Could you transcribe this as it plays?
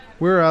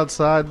We're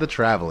outside the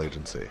travel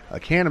agency, a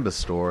cannabis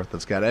store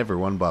that's got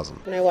everyone buzzing.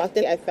 When I walked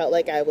in, I felt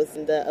like I was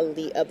in the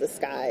elite of the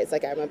skies,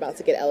 like I'm about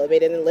to get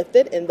elevated and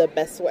lifted in the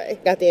best way.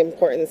 Got the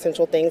important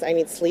essential things. I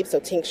need sleep,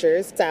 so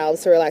tinctures,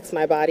 salves to relax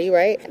my body,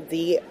 right?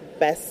 The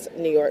best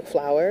New York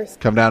flowers.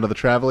 Come down to the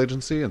travel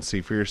agency and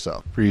see for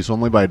yourself. For use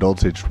only by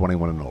adults age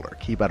 21 and older.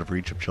 Keep out of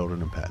reach of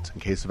children and pets.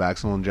 In case of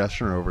accidental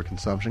ingestion or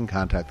overconsumption,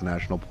 contact the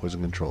National Poison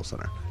Control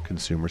Center.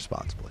 Consume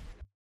responsibly.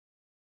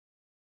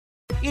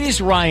 It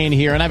is Ryan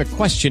here, and I have a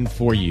question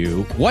for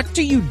you. What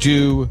do you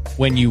do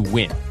when you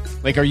win?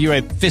 Like, are you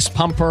a fist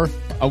pumper,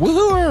 a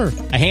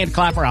woohooer, a hand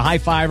clapper, a high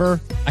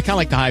fiver? I kind of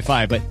like the high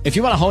five, but if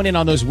you want to hone in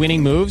on those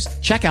winning moves,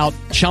 check out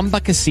Chumba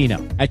Casino.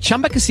 At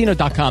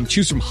ChumbaCasino.com,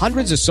 choose from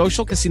hundreds of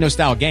social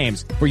casino-style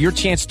games for your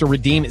chance to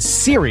redeem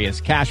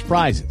serious cash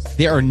prizes.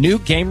 There are new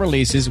game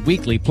releases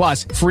weekly,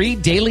 plus free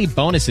daily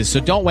bonuses, so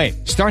don't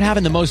wait. Start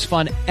having the most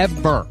fun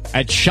ever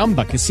at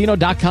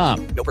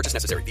ChumbaCasino.com. No purchase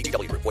necessary.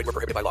 VGW Group. Void where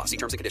prohibited by law. See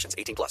terms and conditions.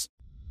 18+.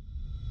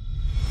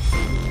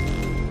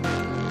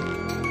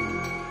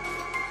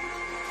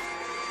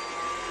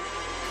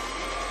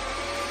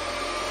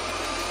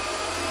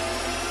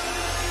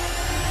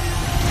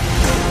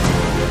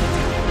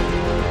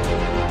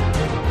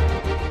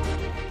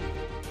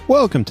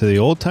 Welcome to the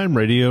Old Time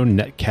Radio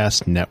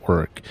Netcast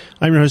Network.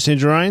 I'm your host,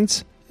 Andrew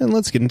Rines, and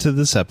let's get into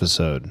this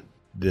episode.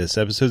 This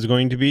episode is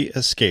going to be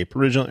Escape.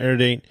 Original air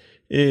date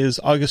is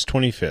August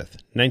 25th,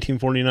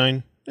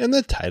 1949, and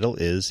the title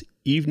is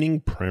Evening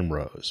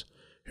Primrose.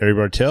 Harry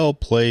Bartell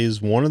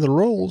plays one of the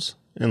roles,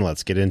 and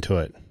let's get into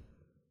it.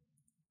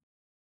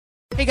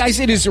 Hey guys,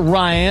 it is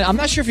Ryan. I'm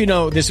not sure if you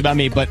know this about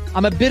me, but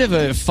I'm a bit of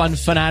a fun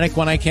fanatic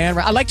when I can.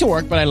 I like to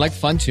work, but I like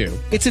fun too.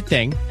 It's a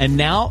thing. And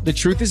now the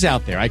truth is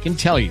out there. I can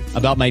tell you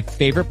about my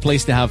favorite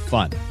place to have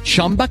fun.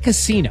 Chumba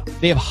Casino.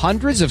 They have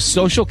hundreds of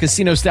social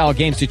casino style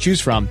games to choose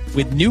from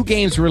with new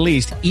games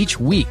released each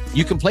week.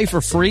 You can play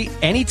for free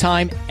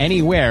anytime,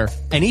 anywhere.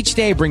 And each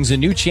day brings a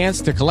new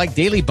chance to collect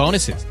daily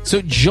bonuses.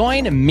 So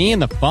join me in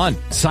the fun.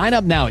 Sign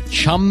up now at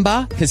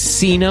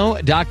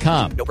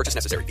ChumbaCasino.com. No purchase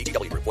necessary.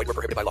 VGW Group. Void where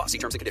prohibited by law. See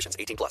terms and conditions.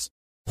 18+.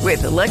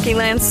 With the Lucky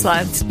Land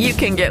Slots, you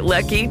can get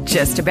lucky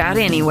just about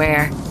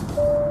anywhere.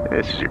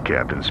 This is your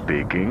captain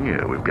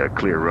speaking. We've got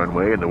clear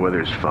runway and the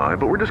weather's fine,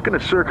 but we're just going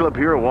to circle up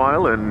here a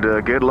while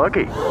and get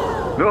lucky.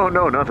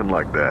 No, nothing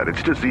like that.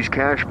 It's just these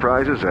cash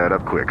prizes add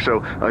up quick.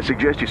 So I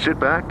suggest you sit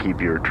back, keep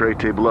your tray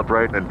table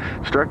upright, and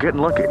start getting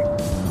lucky.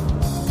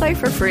 Play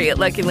for free at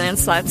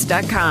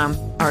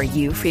LuckyLandSlots.com. Are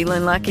you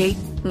feeling lucky?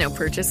 No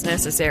purchase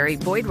necessary.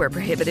 Void where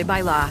prohibited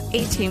by law.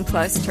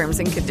 18+ terms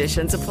and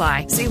conditions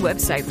apply. See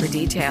website for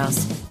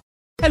details.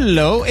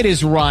 Hello, it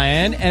is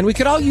Ryan, and we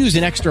could all use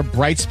an extra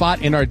bright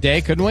spot in our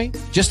day, couldn't we?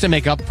 Just to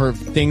make up for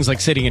things like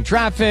sitting in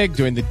traffic,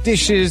 doing the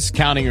dishes,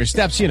 counting your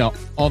steps, you know,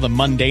 all the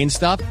mundane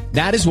stuff.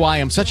 That is why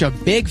I'm such a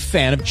big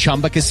fan of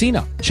Chumba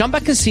Casino. Chumba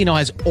Casino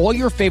has all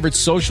your favorite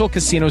social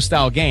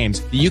casino-style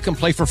games that you can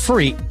play for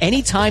free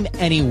anytime,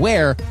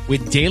 anywhere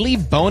with daily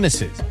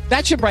bonuses.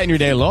 That should brighten your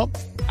day a little.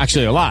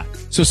 Actually, a lot.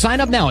 So sign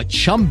up now at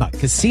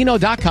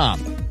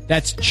ChumbaCasino.com.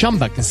 That's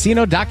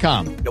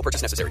ChumbaCasino.com. No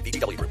purchase necessary.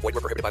 VGW Group. Void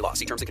where prohibited by law.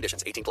 See terms and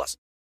conditions. 18+.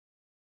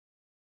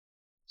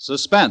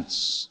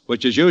 Suspense,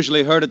 which is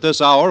usually heard at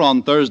this hour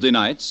on Thursday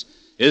nights,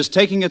 is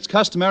taking its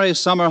customary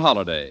summer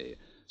holiday.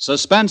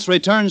 Suspense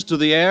returns to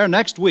the air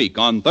next week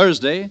on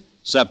Thursday,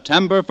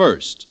 September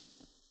 1st.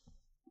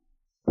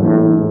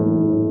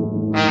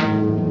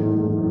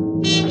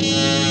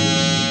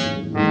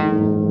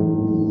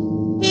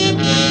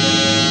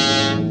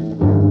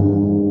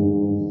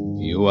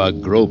 You are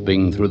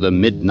groping through the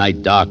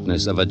midnight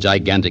darkness of a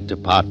gigantic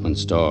department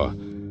store.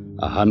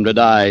 100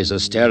 eyes are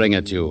staring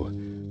at you.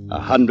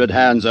 100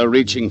 hands are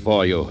reaching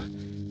for you.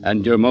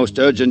 And your most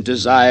urgent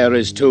desire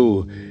is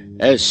to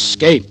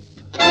escape.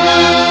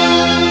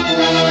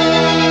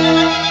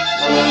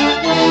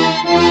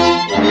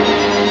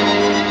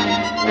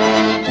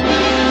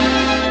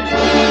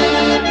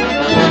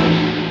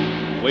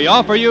 We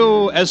offer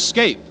you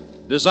Escape,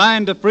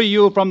 designed to free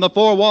you from the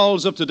four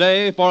walls of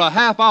today for a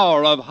half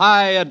hour of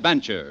high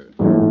adventure.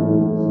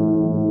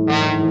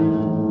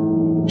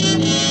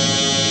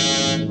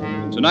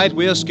 Tonight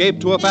we escape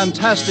to a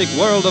fantastic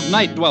world of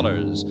night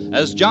dwellers,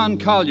 as John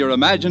Collier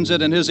imagines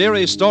it in his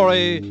eerie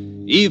story,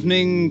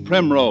 Evening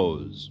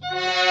Primrose.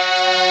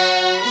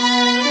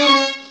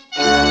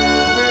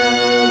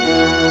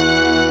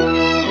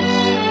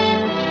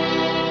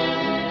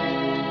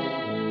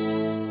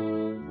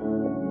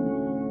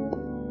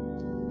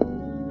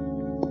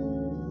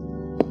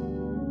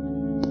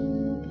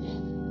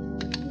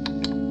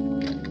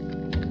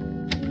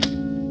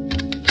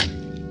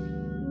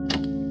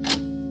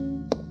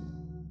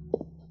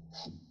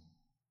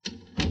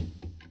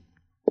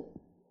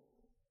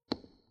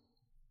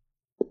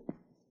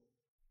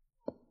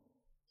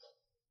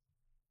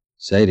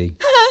 Sadie.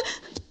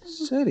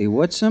 Sadie,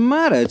 what's the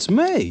matter? It's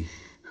me.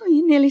 Oh,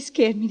 you nearly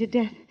scared me to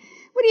death.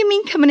 What do you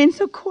mean coming in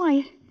so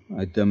quiet?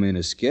 I didn't mean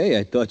to scare you.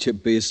 I thought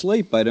you'd be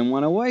asleep. I didn't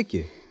want to wake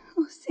you.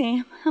 Oh,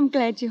 Sam, I'm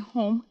glad you're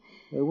home.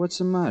 Hey, what's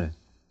the matter?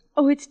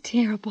 Oh, it's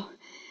terrible.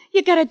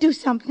 You gotta do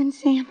something,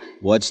 Sam.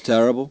 What's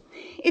terrible?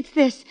 It's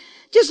this.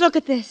 Just look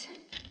at this.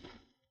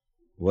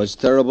 What's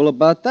terrible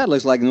about that?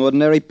 Looks like an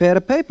ordinary pad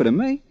of paper to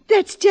me.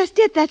 That's just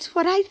it. That's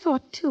what I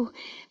thought, too.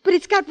 But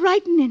it's got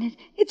writing in it.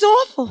 It's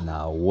awful.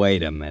 Now,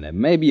 wait a minute.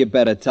 Maybe you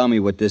better tell me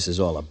what this is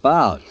all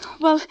about.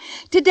 Well,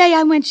 today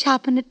I went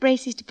shopping at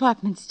Bracey's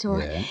department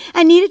store. Yeah?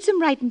 I needed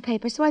some writing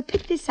paper, so I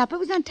picked this up. It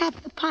was on top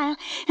of the pile,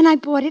 and I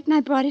bought it, and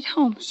I brought it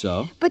home.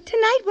 So? But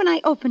tonight when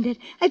I opened it,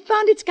 I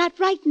found it's got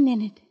writing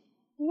in it.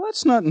 Well,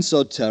 that's nothing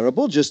so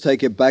terrible. Just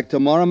take it back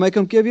tomorrow and make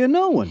them give you a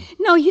new one.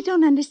 No, you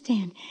don't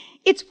understand.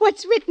 It's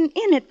what's written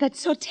in it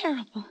that's so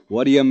terrible.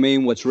 What do you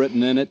mean, what's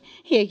written in it?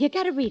 Here, you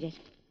gotta read it.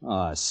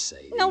 Oh,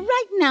 Sadie. No,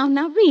 right now.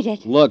 Now read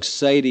it. Look,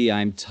 Sadie,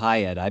 I'm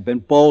tired. I've been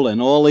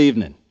bowling all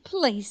evening.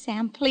 Please,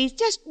 Sam, please,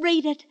 just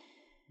read it.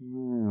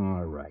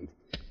 All right.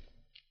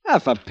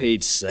 For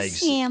Pete's sake.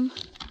 Sam.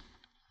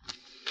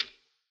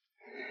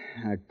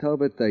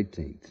 October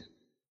 13th.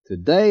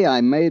 Today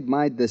I made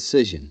my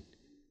decision.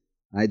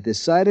 I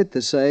decided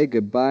to say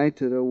goodbye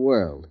to the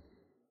world.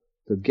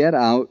 To get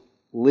out,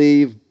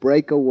 leave,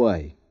 break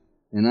away.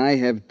 And I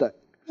have done...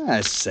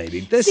 Sadie,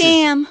 this is...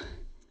 Sam.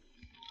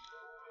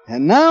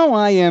 And now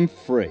I am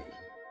free.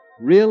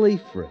 Really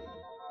free.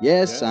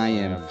 Yes, I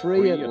am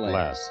free at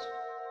last.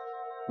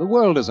 The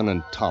world is an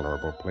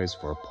intolerable place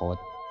for a poet.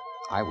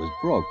 I was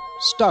broke,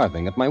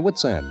 starving at my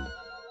wits' end.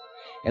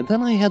 And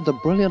then I had the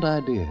brilliant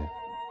idea.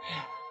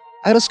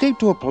 I'd escape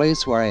to a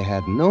place where I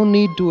had no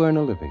need to earn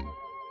a living,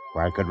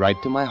 where I could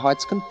write to my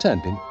heart's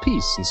content in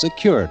peace and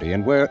security,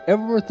 and where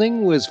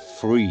everything was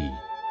free.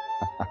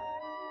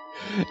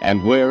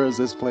 And where is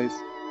this place?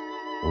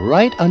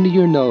 Right under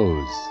your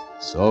nose,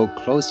 so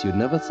close you'd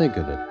never think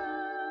of it.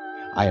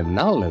 I am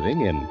now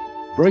living in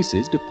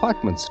Bracey's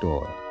department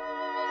store.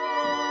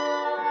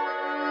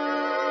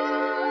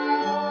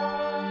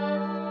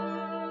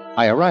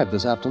 I arrived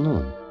this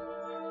afternoon.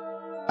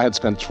 I had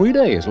spent 3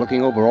 days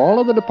looking over all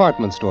of the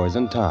department stores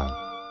in town.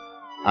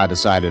 I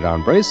decided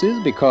on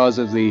Bracey's because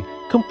of the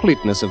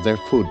completeness of their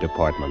food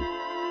department.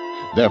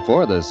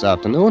 Therefore, this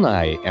afternoon,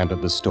 I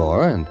entered the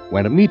store and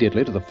went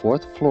immediately to the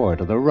 4th floor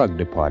to the rug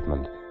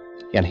department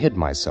and hid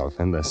myself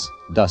in this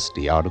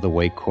dusty,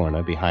 out-of-the-way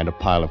corner behind a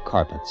pile of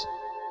carpets.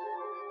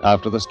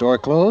 After the store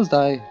closed,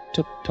 I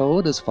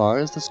tiptoed as far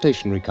as the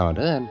stationery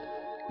counter and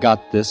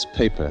got this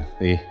paper,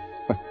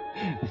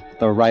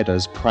 the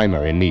writer's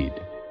primary need.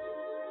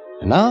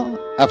 And now,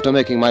 after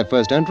making my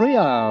first entry,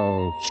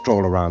 I'll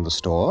stroll around the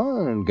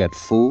store and get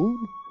food,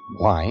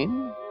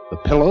 wine, the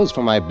pillows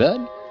for my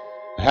bed,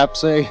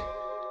 perhaps a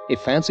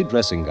fancy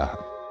dressing gown.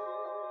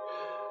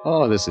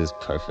 Oh, this is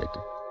perfect.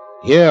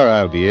 Here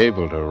I'll be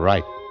able to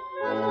write.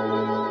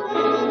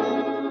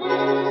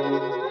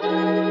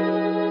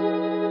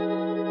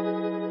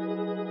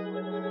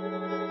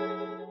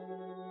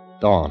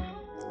 Dawn,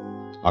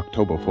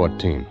 October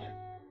 14.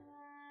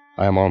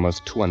 I am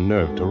almost too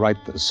unnerved to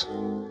write this.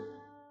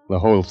 The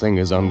whole thing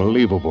is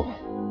unbelievable.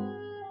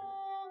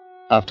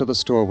 After the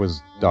store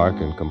was dark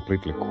and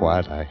completely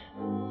quiet, I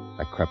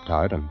crept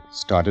out and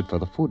started for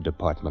the food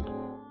department.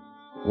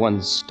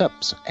 One's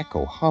steps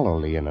echo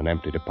hollowly in an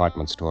empty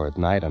department store at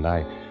night, and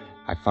I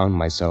found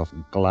myself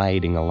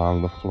gliding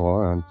along the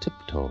floor on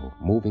tiptoe,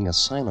 moving as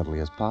silently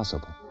as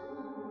possible.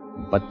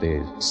 But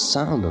the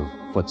sound of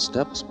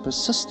footsteps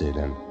persisted,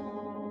 and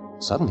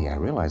suddenly I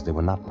realized they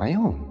were not my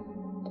own.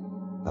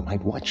 The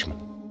night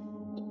watchman.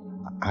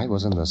 I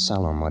was in the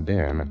Salon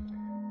Moderne,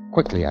 and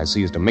quickly I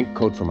seized a mink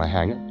coat from a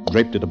hanger,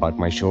 draped it about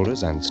my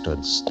shoulders, and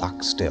stood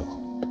stock still.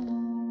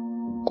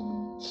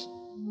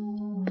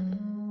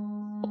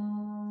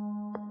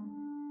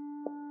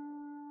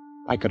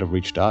 I could have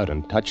reached out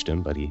and touched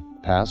him, but he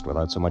passed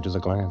without so much as a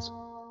glance.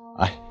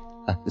 I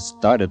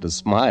started to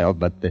smile,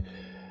 but the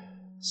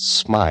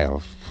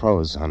smile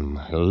froze on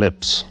my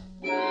lips.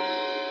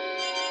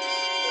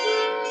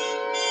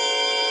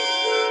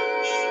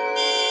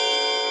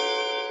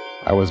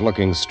 I was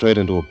looking straight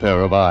into a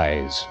pair of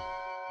eyes,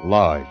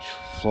 large,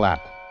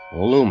 flat,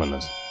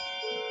 luminous,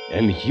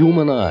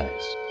 inhuman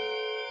eyes,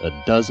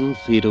 12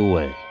 feet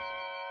away.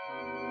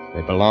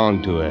 They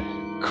belonged to a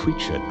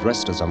creature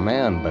dressed as a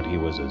man, but he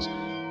was as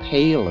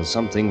pale as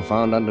something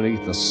found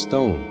underneath a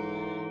stone.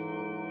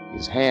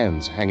 His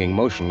hands, hanging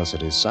motionless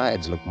at his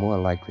sides, looked more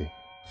like the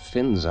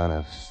fins on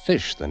a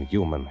fish than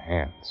human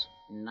hands.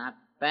 Not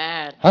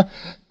bad. Huh?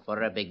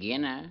 For a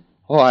beginner.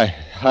 Oh,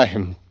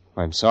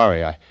 I'm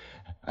sorry.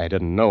 I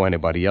didn't know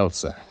anybody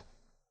else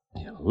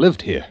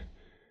lived here.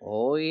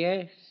 Oh,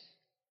 yes.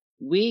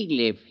 We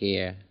live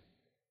here.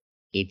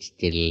 It's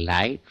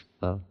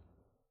delightful.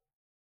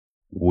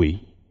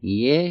 We?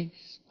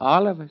 Yes,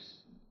 all of us.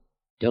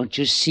 Don't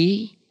you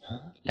see? Huh?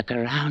 Look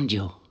around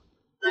you.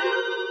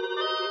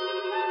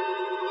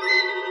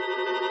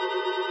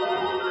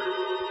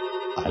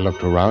 I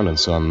looked around and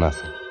saw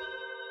nothing.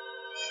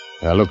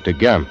 I looked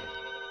again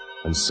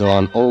and saw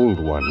an old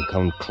one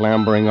come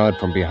clambering out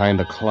from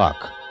behind a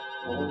clock.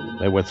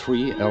 There were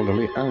 3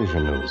 elderly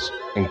ingenues,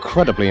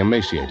 incredibly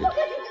emaciated,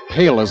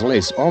 pale as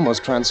lace,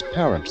 almost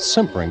transparent,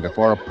 simpering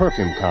before a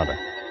perfume counter.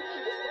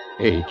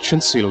 A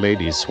chintzy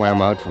lady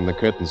swam out from the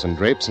curtains and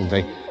drapes, and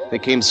they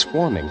came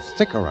swarming,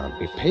 thick around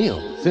me,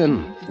 pale,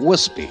 thin,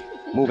 wispy,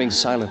 moving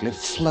silently,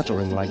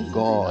 fluttering like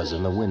gauze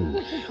in the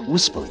wind,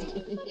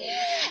 whispering.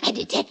 A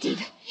detective!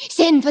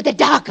 Send for the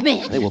dark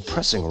men! They were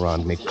pressing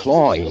around me,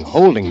 clawing,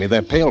 holding me,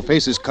 their pale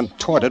faces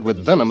contorted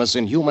with venomous,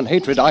 inhuman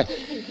hatred. I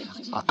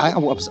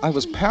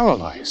was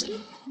paralyzed.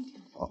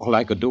 All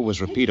I could do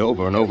was repeat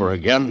over and over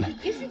again,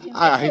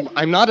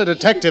 I'm not a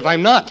detective,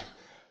 I'm not.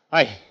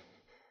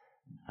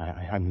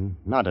 I'm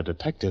not a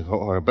detective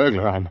or a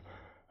burglar, I'm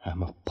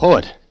a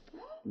poet.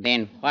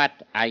 Then what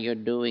are you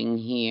doing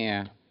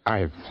here?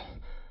 I've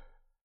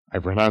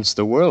renounced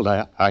the world.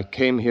 I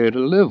came here to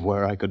live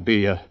where I could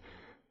be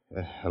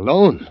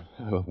alone,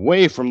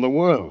 away from the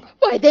world.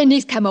 Why, then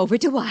he's come over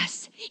to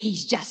us.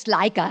 He's just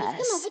like us.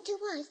 He's come over to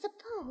us, the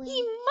poet.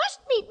 He must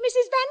meet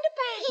Mrs.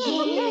 Vanderpant.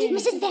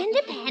 Yes, Mrs.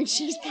 Vanderpant.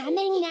 She's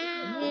coming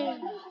now.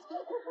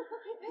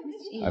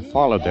 I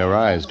followed their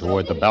eyes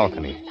toward the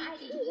balcony,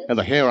 and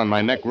the hair on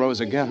my neck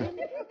rose again.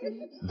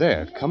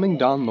 There, coming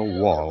down the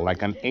wall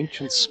like an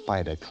ancient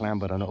spider,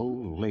 clambered an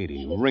old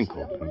lady,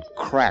 wrinkled and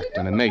cracked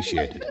and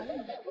emaciated.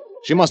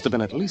 She must have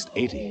been at least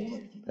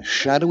 80, a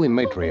shadowy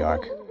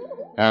matriarch.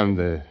 And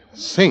the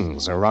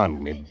things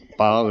around me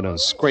bowed and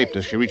scraped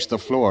as she reached the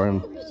floor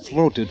and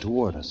floated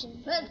toward us.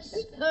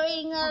 What's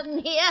going on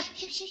here?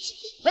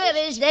 Where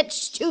is that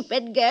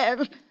stupid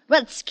girl?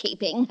 What's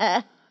keeping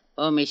her?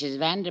 Oh, Mrs.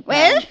 Vanderpump.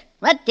 Well,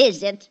 what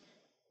is it?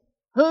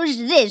 Who's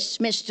this,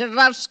 Mr.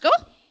 Roscoe?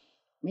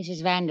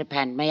 Mrs.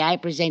 Vanderpump, may I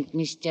present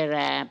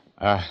Mr.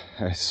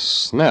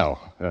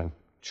 Snell.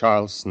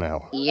 Charles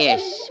Snell.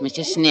 Yes,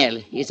 Mr. Snell.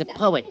 He's a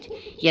poet.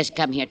 He has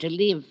come here to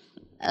live.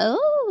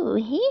 Oh,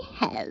 he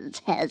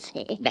has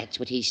he? That's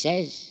what he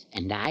says,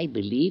 and I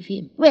believe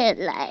him.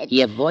 Well,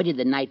 He avoided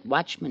the night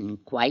watchman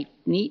quite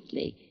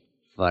neatly,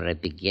 for a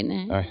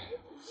beginner.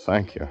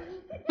 Thank you.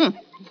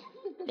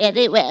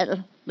 Very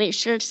well. We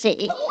shall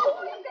see.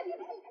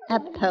 A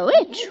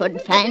poet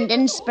should find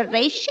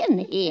inspiration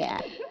here.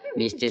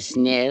 Mr.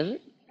 Snell,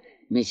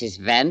 Mrs.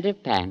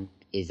 Vanderpump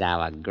is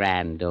our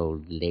grand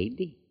old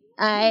lady.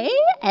 I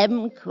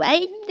am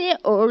quite the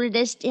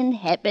oldest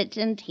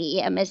inhabitant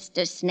here,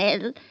 Mr.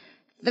 Snell.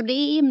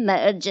 3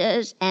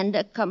 mergers and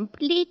a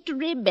complete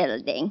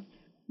rebuilding.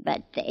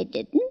 But they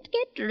didn't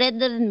get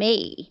rid of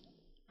me.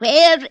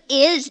 Where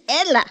is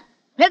Ella?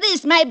 Where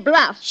is my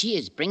broth? She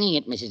is bringing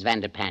it, Mrs.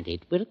 Vanderpump.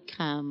 It will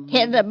come.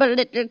 Terrible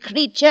little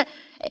creature.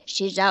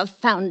 She's our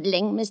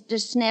foundling, Mr.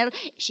 Snell.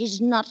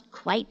 She's not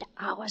quite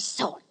our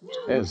sort.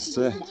 Is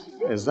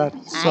that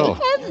so?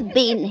 I have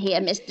been here,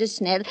 Mr.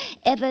 Snell,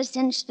 ever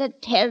since the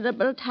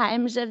terrible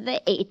times of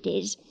the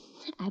 80s.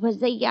 I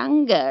was a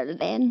young girl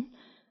then.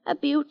 A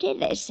beauty,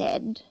 they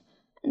said.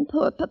 And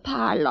poor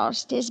Papa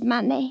lost his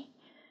money.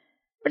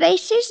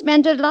 Braces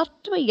meant a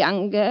lot to a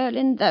young girl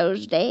in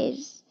those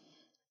days.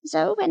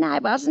 So when I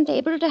wasn't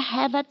able to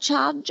have a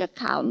charge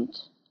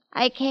account,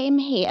 I came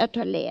here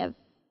to live.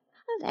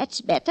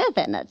 That's better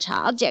than a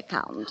charge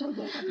account.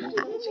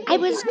 I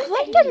was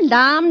quite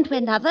alarmed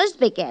when others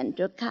began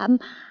to come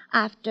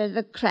after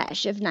the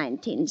crash of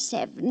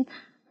 1907.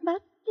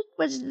 But it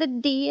was the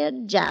dear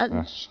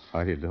judge,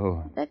 How do you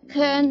do? the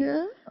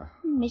colonel,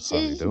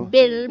 Mrs. do?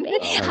 Bilby.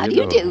 How do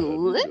you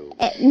do?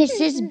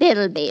 Mrs.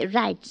 Bilby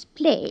writes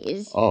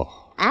plays. Oh.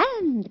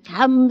 And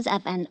comes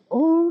of an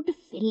old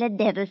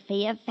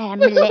Philadelphia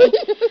family.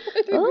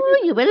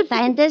 Oh, you will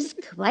find us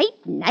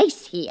quite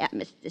nice here,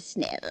 Mr.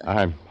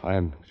 Snell.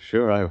 I'm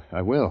sure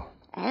I will.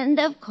 And,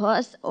 of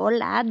course,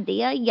 all our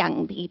dear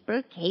young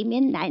people came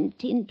in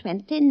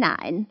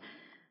 1929.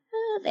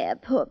 Oh, their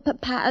poor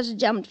papas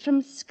jumped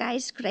from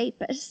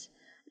skyscrapers.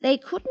 They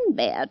couldn't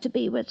bear to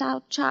be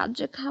without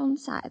charge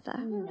accounts either.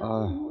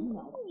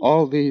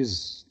 All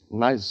these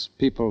nice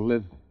people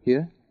live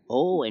here?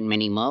 Oh, and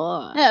many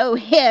more. Oh,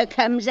 here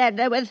comes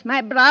Ella with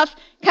my broth.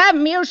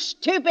 Come, you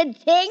stupid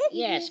thing.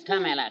 Yes,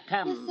 come, Ella,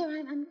 come. Yes,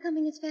 sir, I'm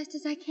coming as fast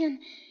as I can.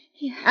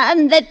 Here.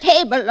 On the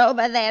table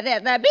over there,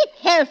 Ella. Be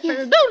careful.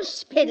 Yes. Don't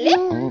spill it.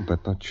 Oh,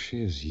 but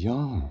she is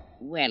young.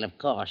 Well, of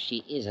course,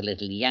 she is a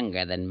little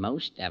younger than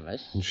most of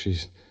us. And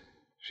she's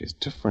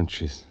different.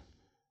 She's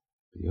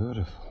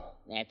beautiful.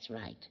 That's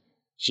right.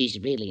 She's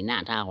really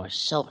not our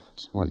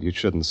sort. Well, you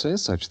shouldn't say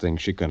such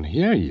things. She can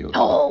hear you.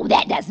 Oh,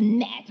 that doesn't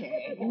matter.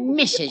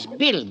 Mrs.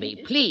 Bilby,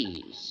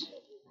 please.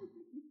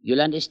 You'll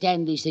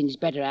understand these things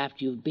better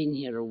after you've been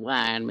here a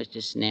while,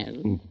 Mr.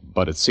 Snell.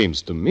 But it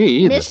seems to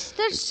me that...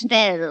 Mr.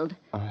 Snell,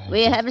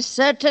 we have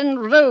certain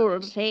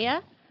rules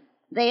here.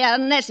 They are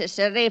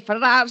necessary for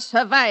our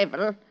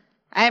survival.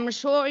 I'm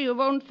sure you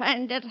won't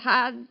find it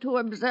hard to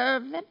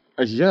observe them.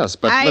 Yes,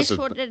 but I listen...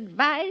 should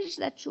advise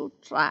that you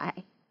try.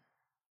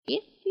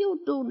 If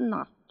you do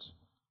not,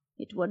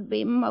 it would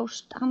be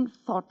most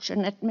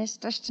unfortunate,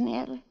 Mr.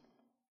 Snell.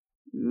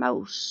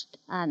 Most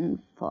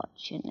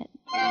unfortunate.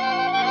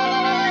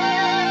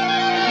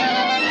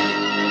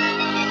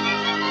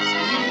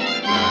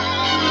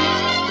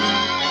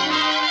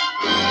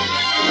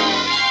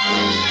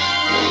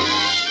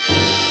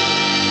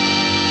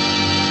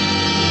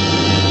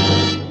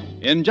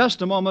 In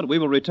just a moment, we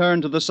will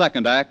return to the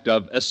second act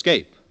of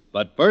Escape.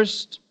 But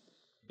first,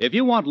 if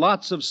you want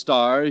lots of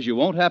stars, you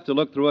won't have to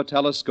look through a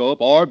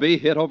telescope or be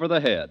hit over the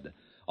head.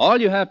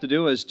 All you have to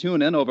do is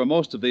tune in over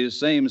most of these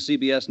same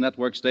CBS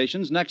network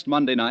stations next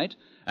Monday night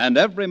and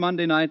every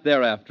Monday night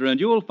thereafter, and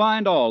you will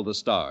find all the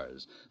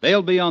stars.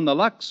 They'll be on the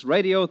Lux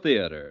Radio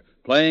Theater,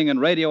 playing in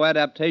radio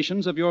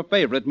adaptations of your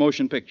favorite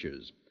motion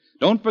pictures.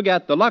 Don't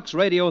forget the Lux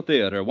Radio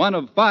Theater, one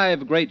of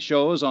 5 great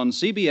shows on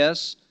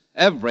CBS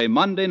every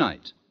Monday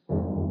night.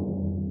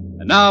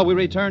 And now we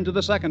return to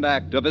the second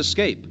act of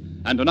Escape,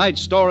 and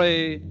tonight's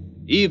story,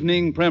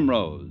 Evening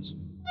Primrose.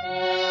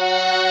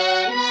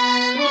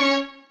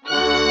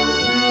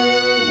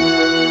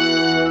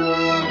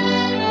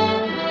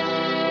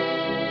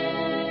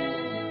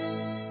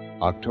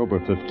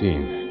 October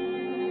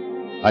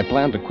 15. I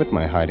planned to quit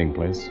my hiding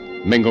place,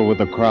 mingle with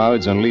the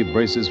crowds, and leave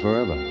Braces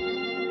forever.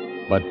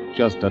 But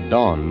just at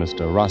dawn,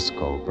 Mr.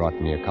 Roscoe brought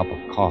me a cup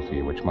of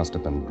coffee, which must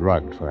have been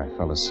drugged, for I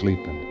fell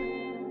asleep.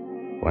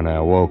 And when I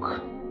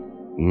awoke,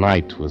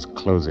 night was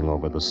closing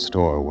over the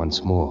store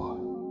once more.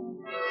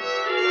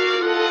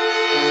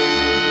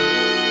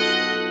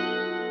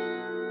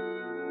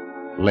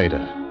 Later,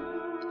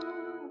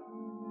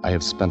 I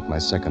have spent my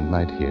second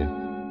night here.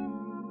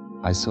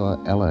 I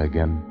saw Ella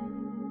again.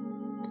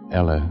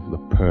 Ella,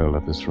 the pearl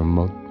of this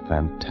remote,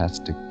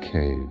 fantastic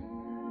cave.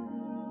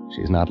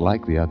 She's not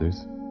like the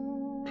others.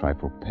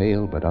 Trifle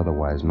pale, but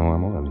otherwise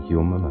normal and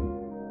human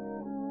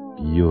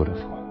and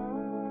beautiful.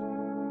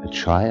 A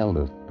child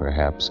of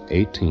perhaps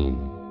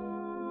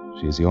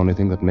 18. She's the only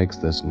thing that makes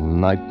this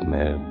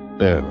nightmare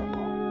bearable.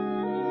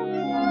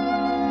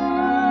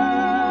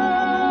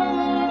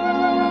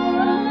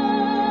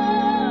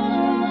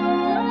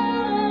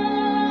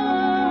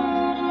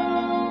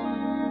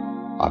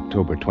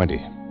 October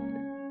 20.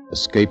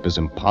 Escape is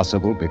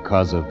impossible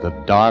because of the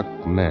dark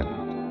men.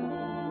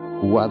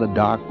 Who are the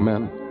dark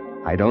men?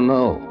 I don't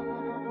know.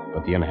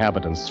 But the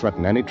inhabitants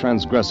threaten any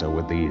transgressor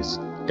with these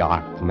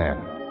dark men.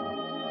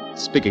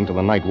 Speaking to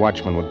the night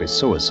watchman would be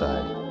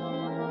suicide.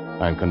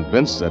 I'm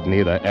convinced that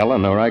neither Ella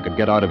nor I could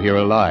get out of here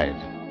alive.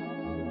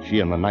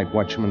 She and the night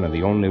watchman are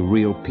the only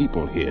real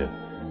people here.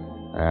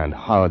 And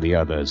how the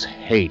others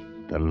hate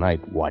the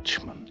night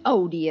watchman.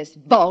 Odious,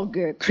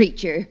 vulgar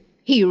creature.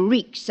 He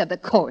reeks of the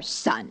coarse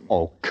sun.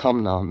 Oh,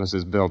 come now,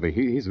 Mrs. Bilby.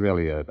 He's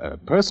really a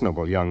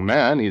personable young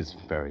man. He's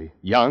very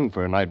young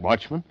for a night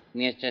watchman.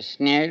 Mr.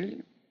 Snell,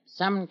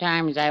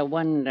 sometimes I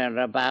wonder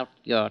about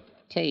your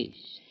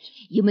taste.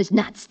 You must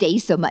not stay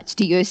so much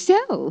to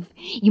yourself.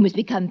 You must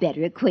become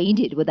better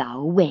acquainted with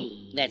our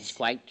ways. That's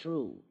quite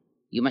true.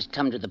 You must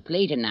come to the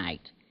play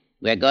tonight.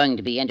 We're going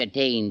to be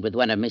entertained with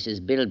one of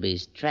Mrs.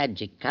 Bilby's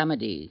tragic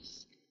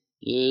comedies,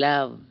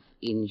 Love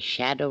in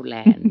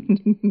Shadowland.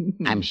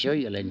 I'm sure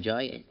you'll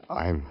enjoy it.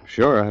 I'm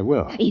sure I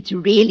will. It's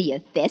really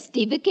a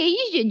festive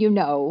occasion, you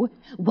know.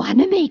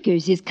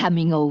 Wanamaker's is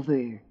coming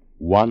over.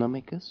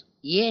 Wanamaker's?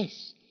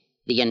 Yes.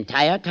 The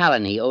entire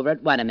colony over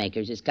at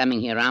Wanamaker's is coming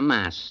here en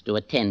masse to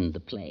attend the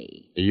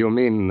play. You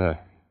mean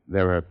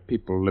there are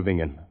people living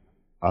in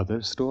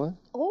other stores?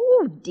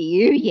 Oh,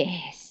 dear,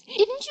 yes.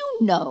 Didn't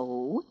you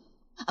know?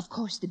 Of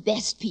course, the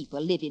best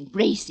people live in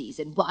Bracy's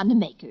and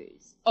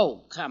Wanamaker's.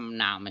 Oh, come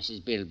now,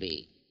 Mrs.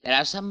 Bilby. There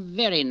are some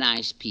very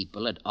nice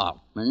people at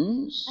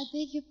Altman's. I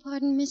beg your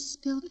pardon,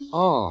 Mrs. Bilby.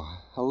 Oh,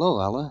 hello,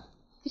 Ella.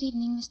 Good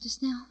evening, Mr.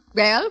 Snell.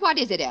 Well, what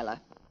is it,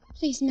 Ella?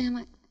 Please,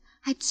 ma'am,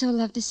 I'd so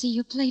love to see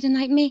you play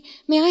tonight. May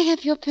I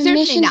have your permission?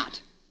 Certainly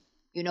not.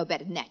 You know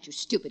better than that, you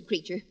stupid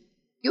creature.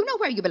 You know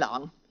where you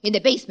belong. In the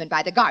basement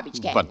by the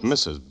garbage cans. But,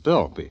 Mrs.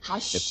 Bilby...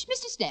 Hush,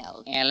 Mr.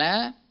 Snell.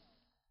 Ella,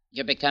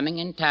 you're becoming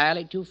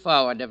entirely too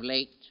forward of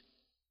late.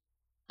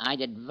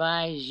 I'd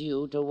advise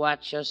you to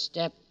watch your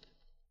step.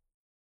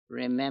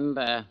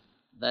 Remember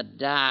the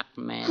dark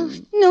men. Oh,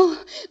 no,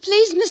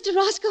 please, Mr.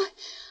 Roscoe.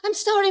 I'm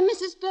sorry,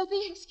 Mrs.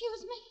 Bilby.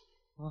 Excuse me.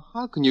 Well,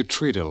 how can you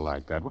treat her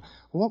like that?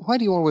 Why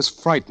do you always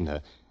frighten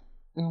her?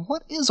 And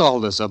what is all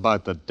this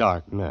about the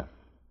dark men?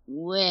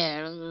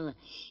 Well,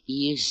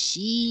 you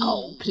see...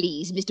 Oh,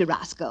 please, Mr.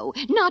 Roscoe,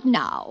 not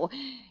now.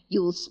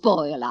 You'll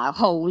spoil our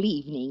whole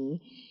evening.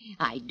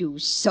 I do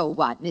so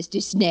want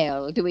Mr.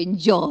 Snell to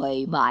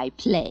enjoy my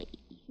play.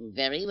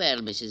 Very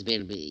well, Mrs.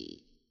 Bilby.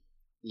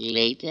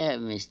 Later,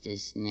 Mr.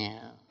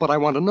 Snell. But I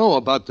want to know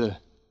about the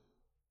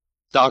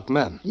dark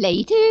men.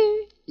 Later.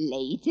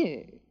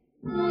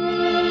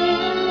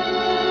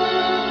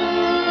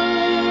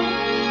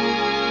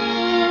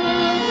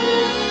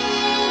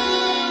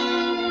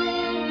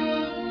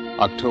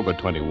 October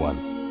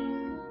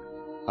 21.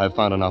 I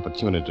found an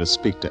opportunity to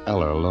speak to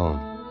Ella alone.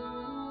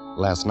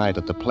 Last night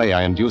at the play,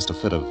 I induced a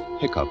fit of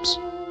hiccups.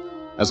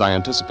 As I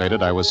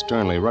anticipated, I was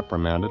sternly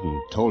reprimanded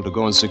and told to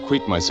go and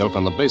secrete myself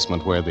in the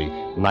basement where the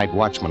night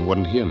watchman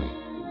wouldn't hear me.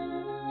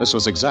 This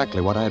was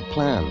exactly what I had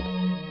planned.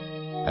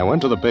 I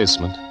went to the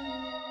basement,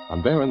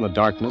 and there in the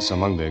darkness,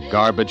 among the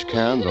garbage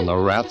cans and the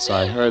rats,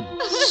 I heard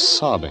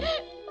sobbing.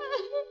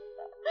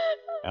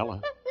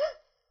 Ella?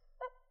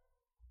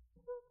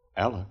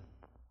 Ella?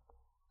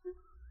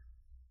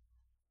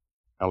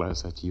 Ella,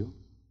 is that you?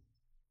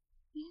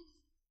 Yes.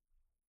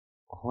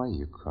 Why are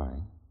you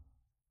crying?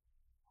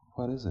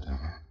 What is it,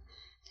 Ella?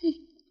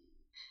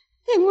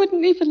 They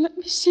wouldn't even let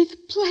me see the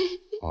play.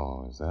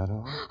 Oh, is that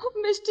all? Oh,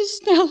 Mr.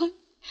 Snell,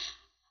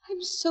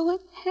 I'm so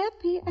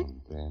happy.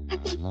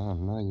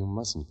 No, you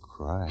mustn't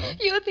cry.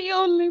 You're the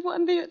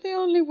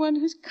only one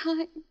who's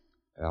kind.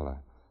 Ella,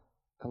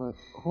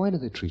 why do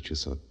they treat you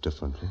so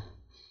differently?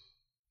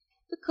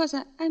 Because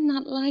I'm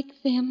not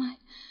like them.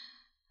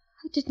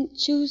 I didn't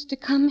choose to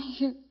come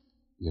here.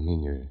 You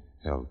mean you're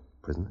held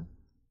prisoner?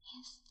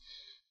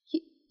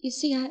 Yes. You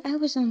see, I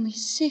was only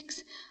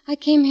 6. I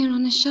came here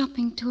on a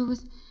shopping tour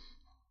with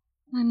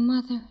my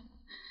mother.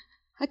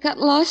 I got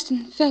lost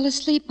and fell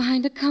asleep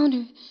behind a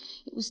counter.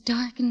 It was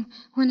dark, and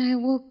when I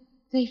awoke,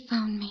 they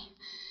found me.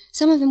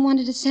 Some of them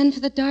wanted to send for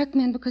the dark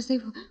men because they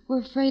were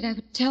afraid I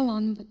would tell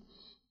on them, but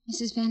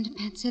Mrs.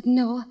 Vanderpant said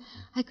no.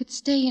 I could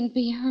stay and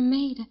be her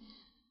maid. I've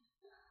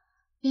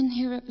been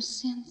here ever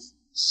since.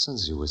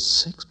 Since you were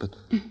 6, but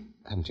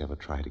haven't you ever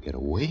tried to get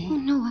away? Oh,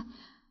 no.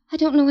 I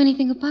don't know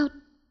anything about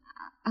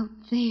out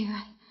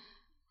there.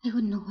 I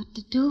wouldn't know what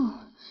to do.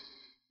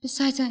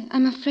 Besides,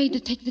 I'm afraid to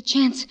take the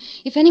chance.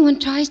 If anyone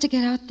tries to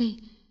get out, they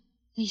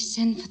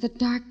send for the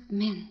dark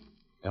men.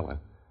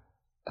 Ella,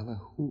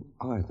 who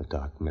are the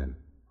dark men?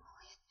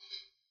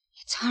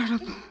 It's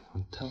horrible.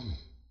 Well, tell me.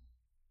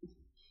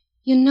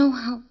 You know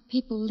how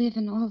people live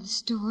in all the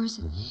stores,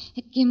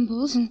 at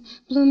Gimbel's and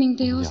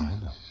Bloomingdale's. Yeah, I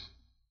know.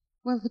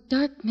 Well, the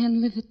dark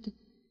men live at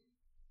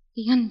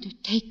the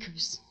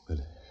Undertaker's. Good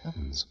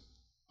heavens.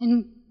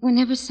 And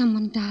whenever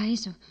someone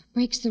dies or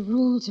breaks the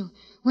rules or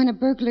when a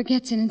burglar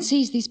gets in and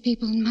sees these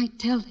people and might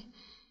tell,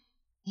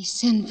 they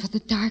send for the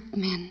dark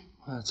men.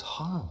 Well, that's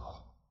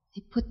horrible.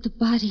 They put the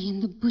body in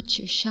the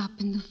butcher shop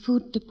in the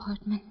food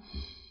department.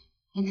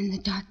 And then the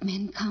dark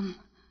men come.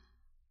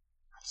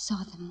 I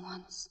saw them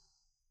once.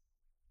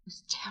 It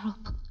was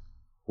terrible.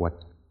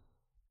 What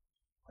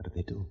do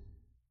they do?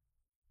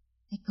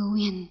 They go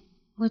in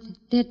where the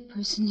dead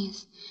person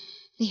is.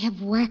 They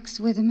have wax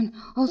with them and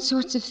all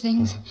sorts of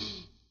things.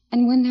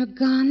 And when they're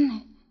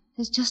gone,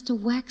 there's just a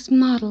wax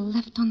model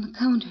left on the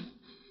counter.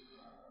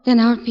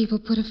 Then our people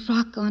put a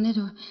frock on it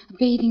or a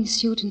bathing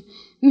suit and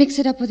mix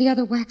it up with the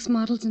other wax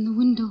models in the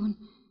window, and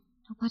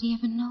nobody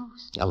ever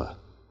knows. Ella,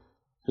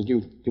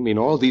 you mean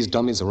all these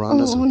dummies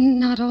around us? Oh,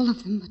 not all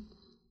of them, but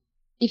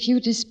if you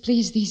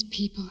displease these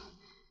people,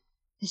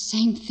 the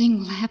same thing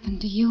will happen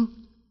to you.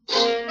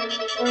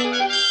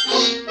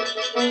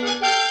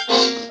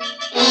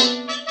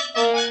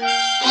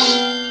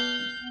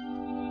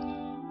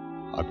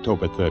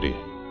 October 30.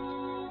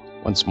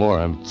 Once more,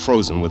 I'm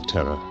frozen with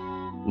terror.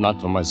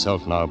 Not for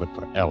myself now, but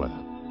for Ella.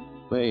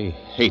 They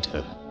hate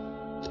her.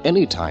 At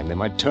any time, they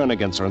might turn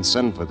against her and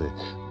send for the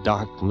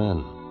dark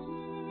men.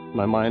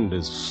 My mind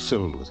is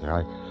filled with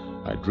her.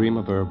 I dream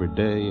of her every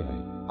day.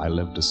 I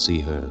live to see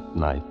her at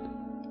night.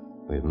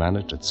 We've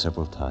managed it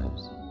several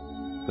times.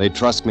 They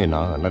trust me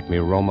now and let me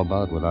roam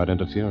about without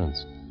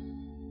interference.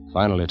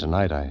 Finally,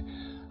 tonight,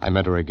 I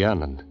met her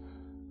again and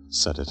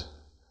said it.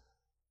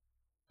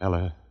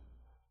 Ella,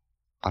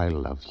 I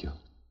love you.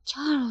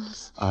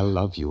 Charles. I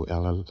love you,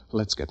 Ella.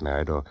 Let's get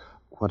married, or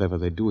whatever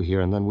they do here,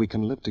 and then we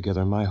can live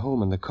together in my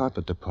home in the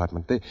carpet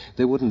department.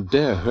 They wouldn't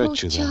dare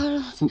hurt you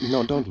then. Charles.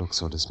 No, don't look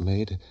so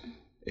dismayed.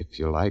 If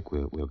you like,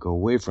 we'll go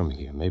away from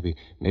here. Maybe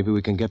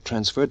we can get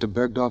transferred to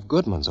Bergdorf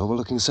Goodman's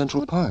overlooking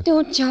Central Park.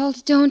 Don't,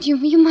 Charles, don't.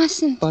 You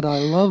mustn't. But I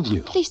love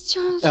you. Please,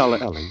 Charles. Ella,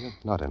 you're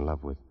not in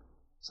love with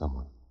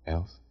someone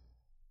else?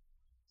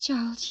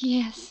 Charles,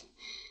 yes.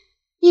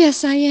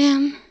 Yes, I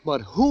am.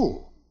 But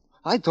who?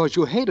 I thought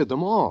you hated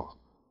them all.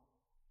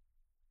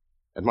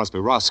 It must be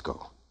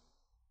Roscoe.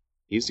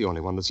 He's the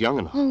only one that's young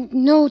enough. Oh,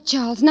 no,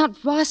 Charles,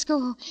 not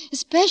Roscoe.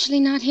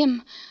 Especially not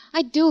him.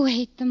 I do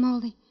hate them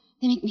all. They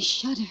make me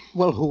shudder.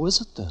 Well, who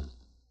is it then?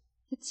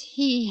 It's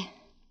he.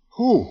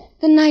 Who?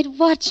 The night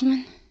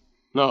watchman.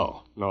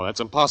 No, that's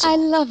impossible. I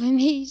love him.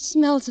 He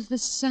smells of the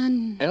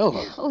sun.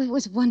 Ella. Oh, it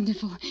was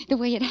wonderful, the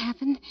way it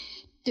happened.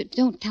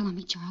 Don't tell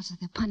me, Charles, or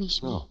they'll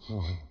punish me.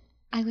 No.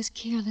 I was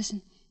careless,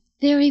 and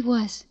there he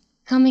was,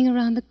 coming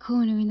around the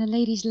corner in the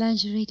ladies'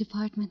 lingerie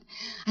department.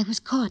 I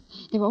was caught.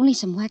 There were only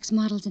some wax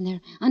models and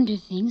their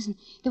underthings, and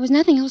there was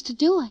nothing else to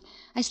do.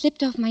 I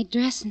slipped off my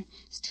dress and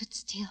stood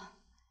still.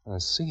 I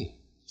see.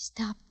 He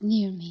stopped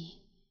near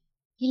me.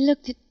 He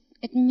looked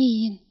at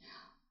me, and,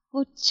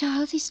 oh,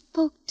 Charles, he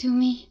spoke to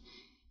me.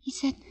 He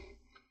said,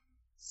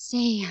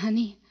 "Say,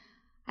 honey,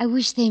 I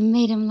wish they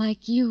made him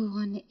like you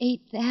on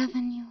 8th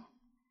Avenue."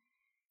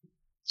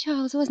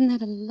 Charles, wasn't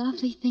that a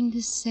lovely thing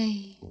to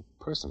say? Well,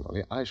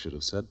 personally, I should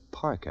have said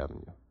Park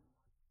Avenue.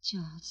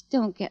 Charles,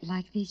 don't get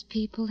like these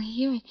people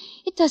here.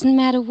 It doesn't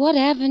matter what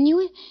avenue.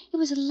 It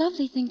was a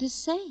lovely thing to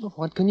say. Well,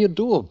 what can you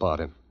do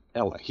about him?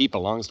 Ella, he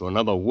belongs to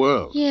another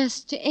world.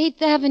 Yes, to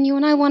 8th Avenue,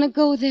 and I want to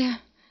go there.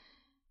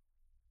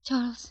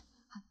 Charles,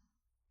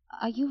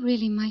 are you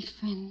really my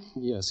friend?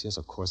 Yes,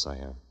 of course I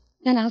am.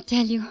 Then I'll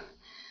tell you.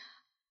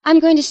 I'm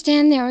going to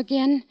stand there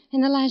again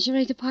in the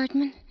lingerie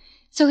department,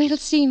 so he'll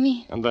see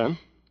me. And then?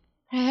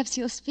 Perhaps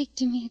he'll speak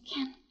to me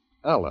again.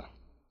 Ella,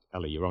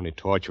 you're only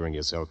torturing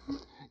yourself.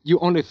 You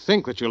only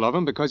think that you love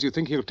him because you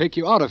think he'll take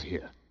you out of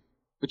here.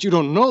 But you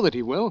don't know that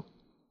he will.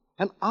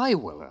 And I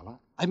will, Ella.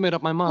 I've made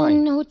up my Oh,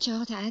 mind. no,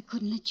 Charles, I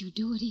couldn't let you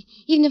do it.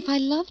 Even if I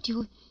loved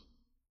you,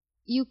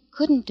 you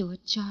couldn't do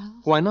it,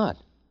 Charles. Why not?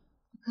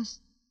 Because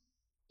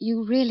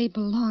you really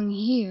belong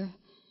here.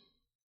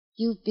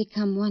 You've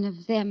become one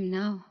of them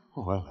now.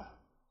 Oh, Ella.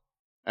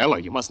 Ella,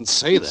 you mustn't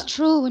say that. It's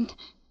true, and...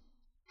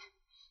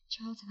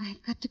 Charles,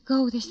 I've got to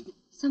go. There's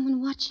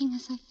someone watching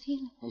us, I feel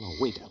it. Oh, no,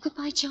 wait, Ella.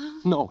 Goodbye,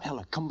 Charles. No,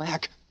 Ella, come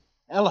back.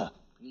 Ella.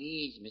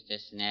 Please, Mr.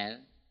 Snell.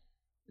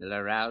 You'll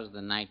arouse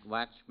the night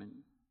watchman.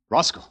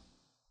 Roscoe.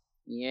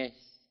 Yes.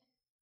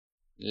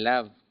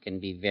 Love can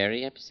be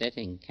very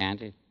upsetting,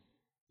 can't it?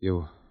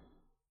 You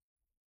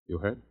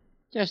heard?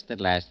 Just the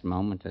last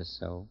moment or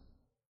so.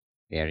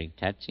 Very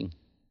touching.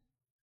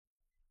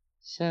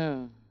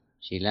 So,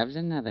 she loves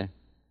another.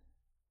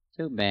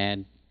 Too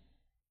bad.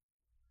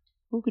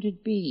 Who could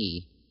it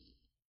be?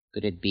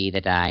 Could it be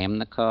that I am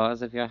the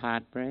cause of your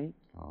heartbreak?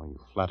 Oh, you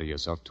flatter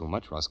yourself too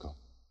much, Roscoe.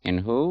 And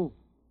who?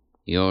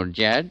 Your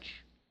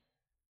judge?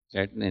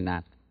 Certainly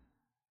not.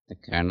 The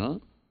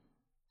colonel?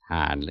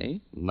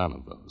 Hardly. None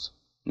of those.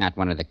 Not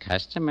one of the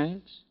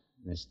customers?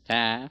 The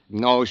staff?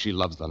 No, she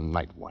loves the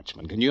night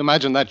watchman. Can you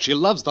imagine that? She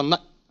loves the night...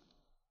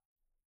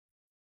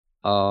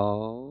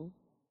 Oh?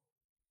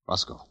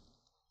 Roscoe.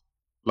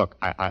 Look,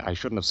 I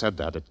shouldn't have said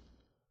that.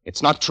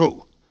 It's not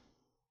true.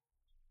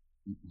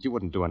 You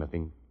wouldn't do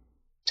anything.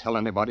 Tell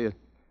anybody.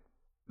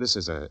 This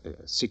is a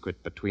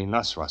secret between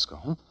us, Roscoe.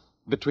 Huh?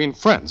 Between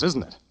friends,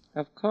 isn't it?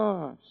 Of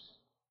course.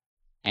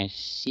 As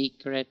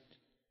secret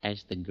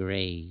as the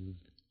grave.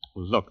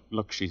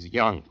 Look, she's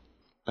young.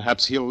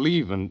 Perhaps he'll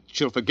leave and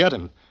she'll forget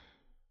him.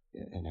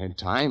 And in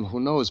time,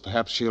 who knows,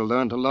 perhaps she'll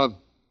learn to love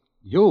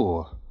you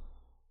or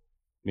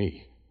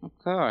me. Of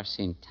course,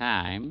 in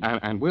time.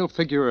 And we'll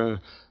figure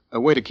a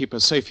way to keep her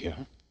safe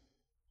here.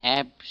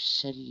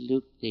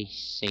 Absolutely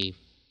safe.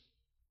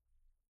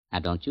 Now,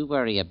 don't you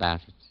worry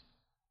about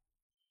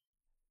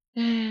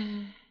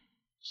it.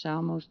 It's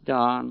almost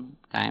dawn.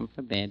 Time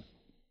for bed.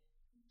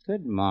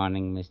 Good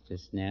morning, Mr.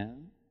 Snell.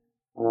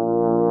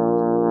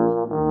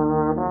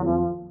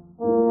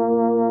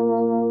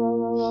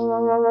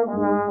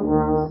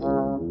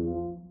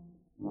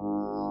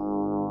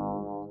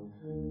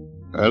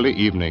 Early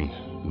evening,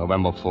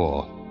 November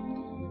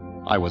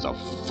 4. I was a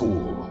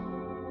fool.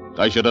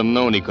 I should have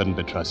known he couldn't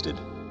be trusted.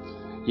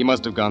 He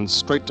must have gone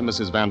straight to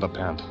Mrs.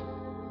 Vanderpant.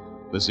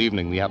 This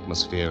evening, the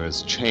atmosphere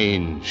has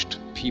changed.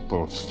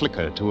 People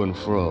flicker to and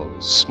fro,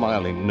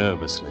 smiling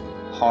nervously,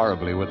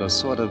 horribly, with a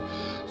sort of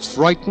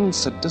frightened,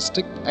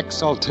 sadistic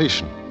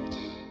exaltation.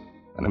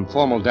 An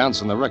informal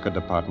dance in the record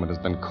department has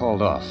been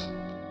called off.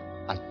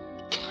 I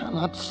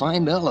cannot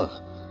find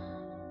Ella.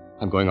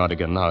 I'm going out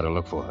again now to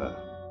look for her.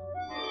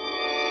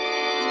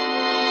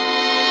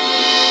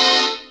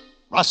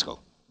 Roscoe,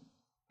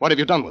 what have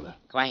you done with her?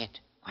 Quiet,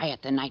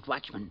 the night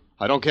watchman.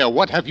 I don't care.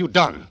 What have you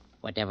done?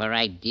 Whatever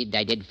I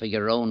did for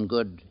your own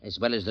good, as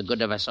well as the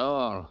good of us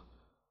all.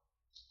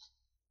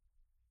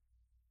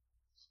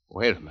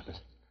 Wait a minute.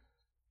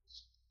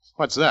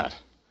 What's that?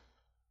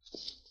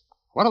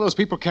 What are those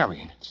people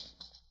carrying?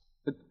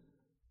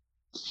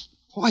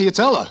 Why, it's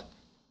Ella.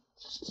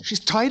 She's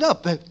tied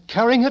up. They're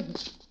carrying her.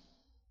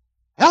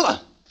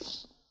 Ella!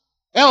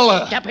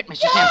 Ella! Stop it,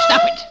 Mr. Snell,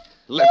 stop it!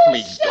 Let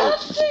me go.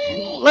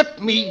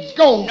 Let me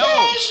go.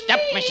 No, stop,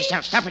 Mr.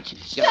 Snell, stop it.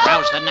 You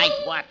rouse the night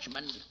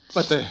watchman.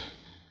 But they're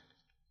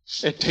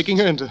taking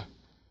her into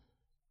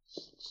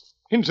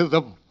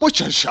the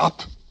butcher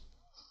shop.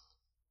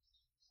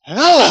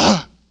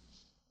 Ella!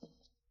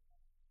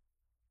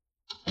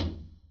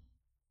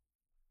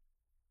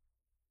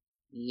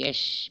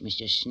 Yes,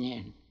 Mr.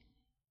 Snell.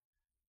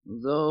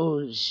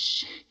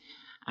 Those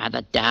are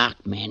the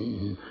dark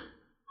men.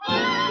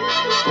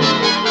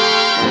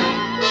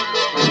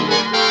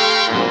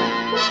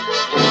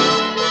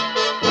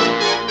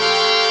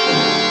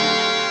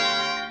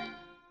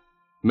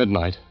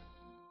 Midnight.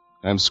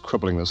 I'm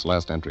scribbling this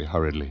last entry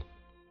hurriedly.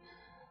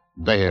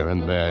 There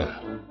and there,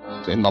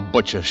 in the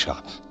butcher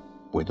shop,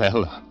 with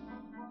Ella,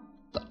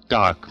 the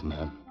dark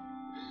man.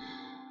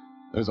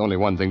 There's only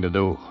one thing to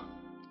do.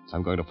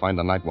 I'm going to find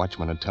the night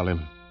watchman and tell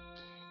him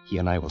he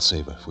and I will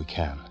save her if we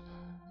can.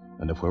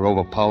 And if we're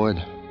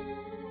overpowered,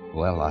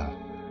 well,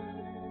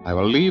 I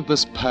will leave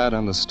this pad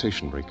on the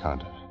stationery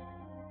counter.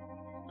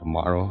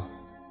 Tomorrow,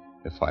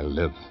 if I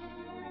live,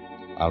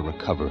 I'll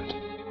recover it.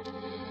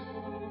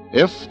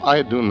 If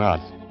I do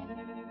not,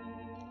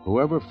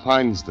 whoever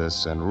finds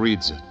this and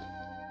reads it,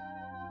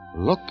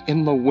 look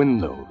in the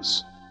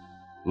windows.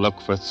 Look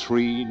for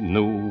 3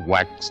 new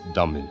wax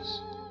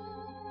dummies.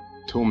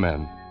 2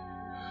 men,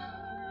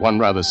 one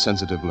rather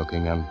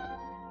sensitive-looking, and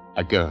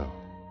a girl.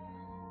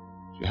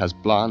 She has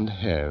blonde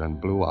hair and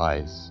blue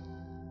eyes,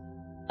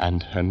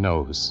 and her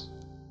nose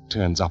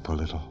turns up a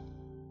little.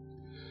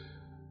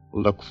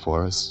 Look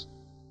for us,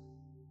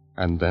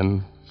 and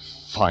then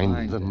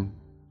find them,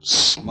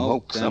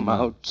 smoke them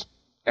out,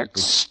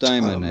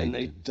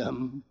 exterminate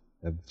them.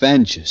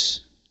 Avenge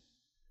us.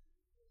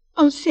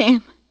 Oh,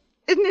 Sam,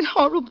 isn't it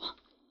horrible?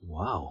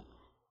 Wow.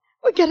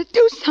 We gotta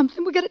do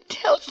something. We gotta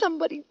tell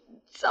somebody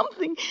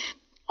something.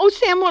 Oh,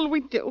 Sam, what'll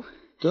we do?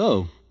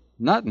 Do?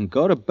 Nothing.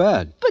 Go to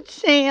bed. But,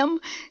 Sam...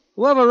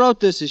 Whoever wrote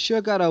this has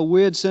sure got a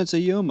weird sense of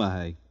humor,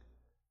 hey?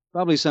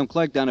 Probably some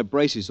clerk down at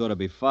Bracey's ought to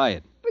be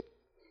fired. But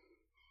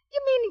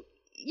you mean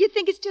you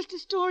think it's just a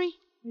story?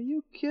 Are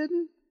you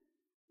kidding?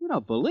 You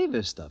don't believe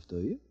this stuff, do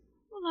you?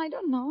 Well, I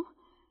don't know.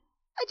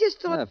 I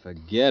just thought... Ah,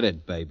 forget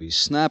it, baby.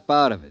 Snap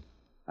out of it.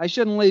 I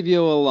shouldn't leave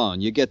you alone.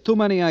 You get too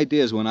many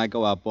ideas when I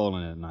go out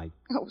bowling at night.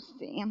 Oh,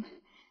 Sam.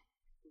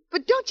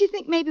 But don't you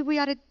think maybe we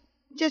ought to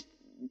just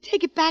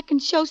take it back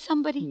and show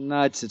somebody?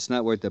 Nuts. It's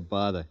not worth the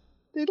bother.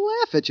 They'd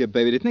laugh at you,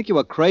 baby. They'd think you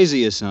were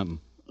crazy or something.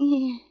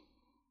 Yeah.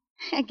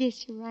 I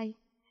guess you're right.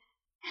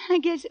 I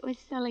guess it was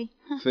silly.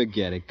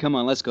 Forget it. Come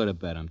on, let's go to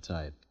bed. I'm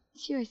tired.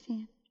 Sure,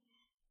 Sam.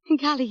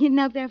 Golly, you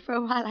know, there for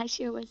a while I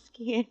sure was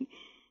scared.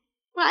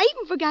 Well, I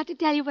even forgot to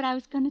tell you what I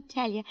was going to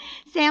tell you.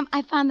 Sam,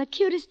 I found the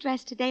cutest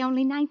dress today,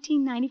 only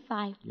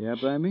 $19.95. Yeah,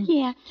 baby?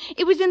 Yeah.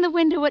 It was in the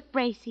window at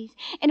Bracey's,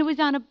 and it was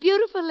on a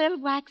beautiful little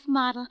wax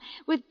model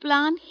with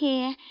blonde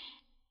hair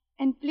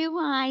and blue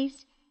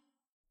eyes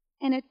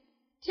and a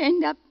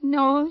turned-up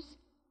nose.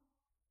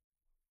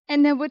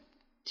 And there were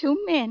two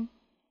men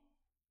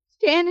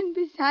standing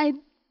beside...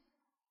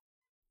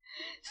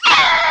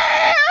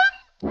 Sam!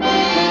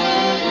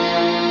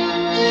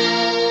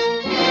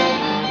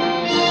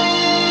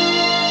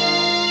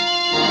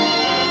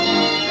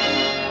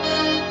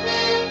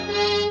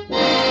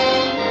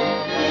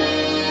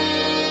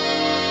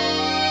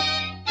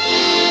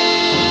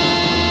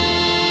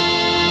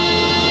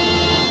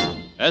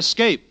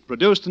 Escape,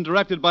 produced and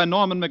directed by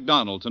Norman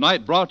Macdonald,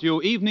 tonight brought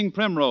you Evening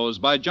Primrose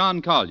by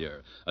John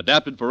Collier,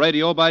 adapted for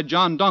radio by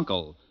John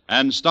Dunkel,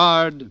 and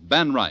starred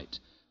Ben Wright.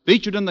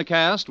 Featured in the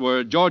cast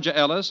were Georgia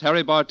Ellis,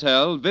 Harry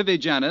Bartell, Vivi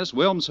Janis,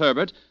 Wilms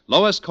Herbert,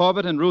 Lois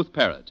Corbett, and Ruth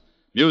Parrott.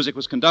 Music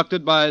was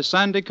conducted by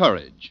Sandy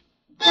Courage.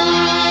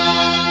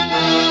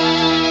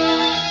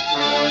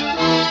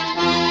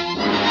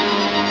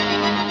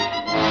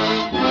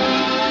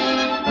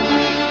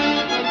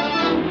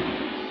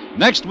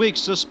 Next week's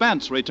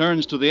Suspense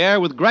returns to the air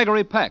with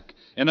Gregory Peck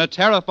in a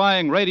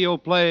terrifying radio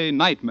play,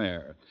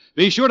 Nightmare.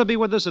 Be sure to be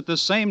with us at the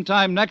same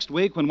time next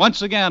week when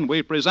once again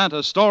we present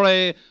a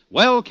story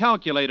well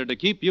calculated to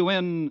keep you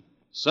in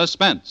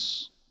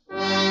suspense.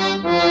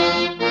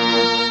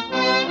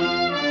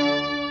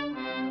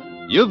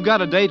 You've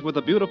got a date with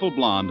a beautiful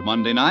blonde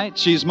Monday night.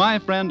 She's My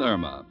Friend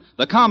Irma,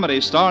 the comedy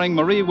starring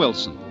Marie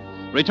Wilson.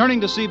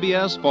 Returning to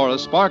CBS for a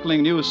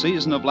sparkling new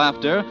season of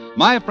laughter,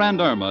 My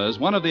Friend Irma is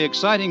one of the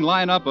exciting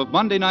lineup of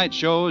Monday night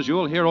shows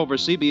you'll hear over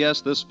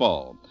CBS this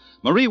fall.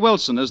 Marie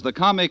Wilson as the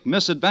comic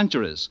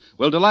misadventuress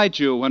will delight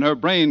you when her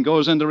brain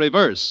goes into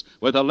reverse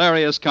with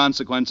hilarious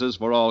consequences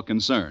for all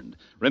concerned.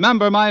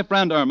 Remember, My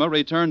Friend Irma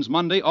returns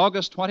Monday,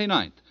 August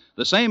 29th,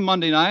 the same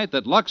Monday night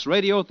that Lux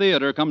Radio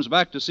Theater comes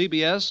back to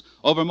CBS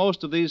over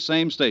most of these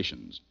same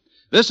stations.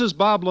 This is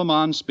Bob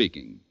Lamont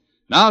speaking.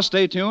 Now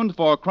stay tuned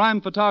for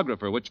Crime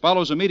Photographer, which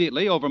follows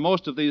immediately over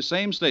most of these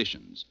same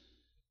stations.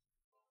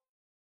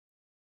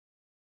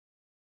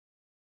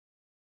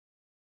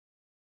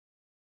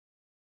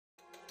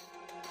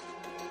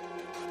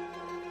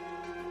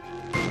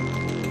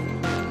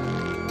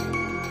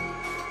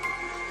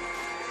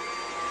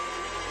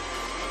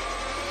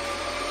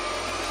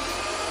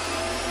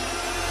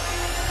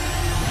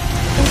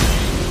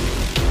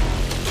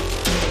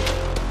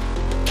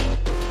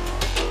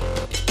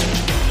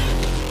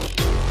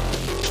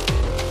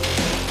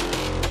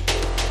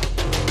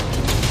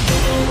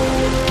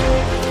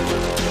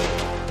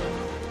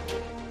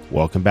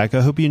 Welcome back.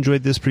 I hope you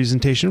enjoyed this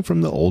presentation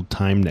from the Old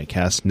Time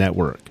Netcast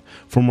Network.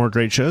 For more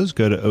great shows,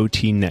 go to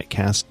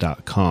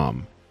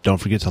otnetcast.com. Don't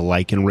forget to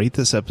like and rate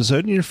this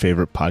episode in your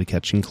favorite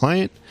podcatching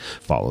client.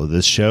 Follow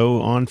this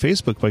show on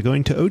Facebook by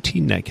going to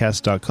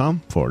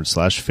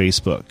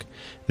otnetcast.com/Facebook.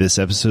 This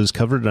episode is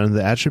covered under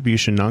the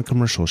Attribution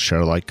Non-Commercial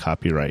Share-alike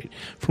copyright.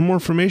 For more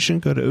information,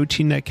 go to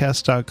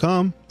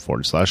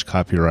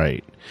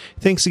otnetcast.com/copyright.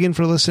 Thanks again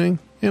for listening,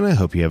 and I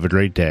hope you have a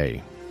great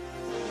day.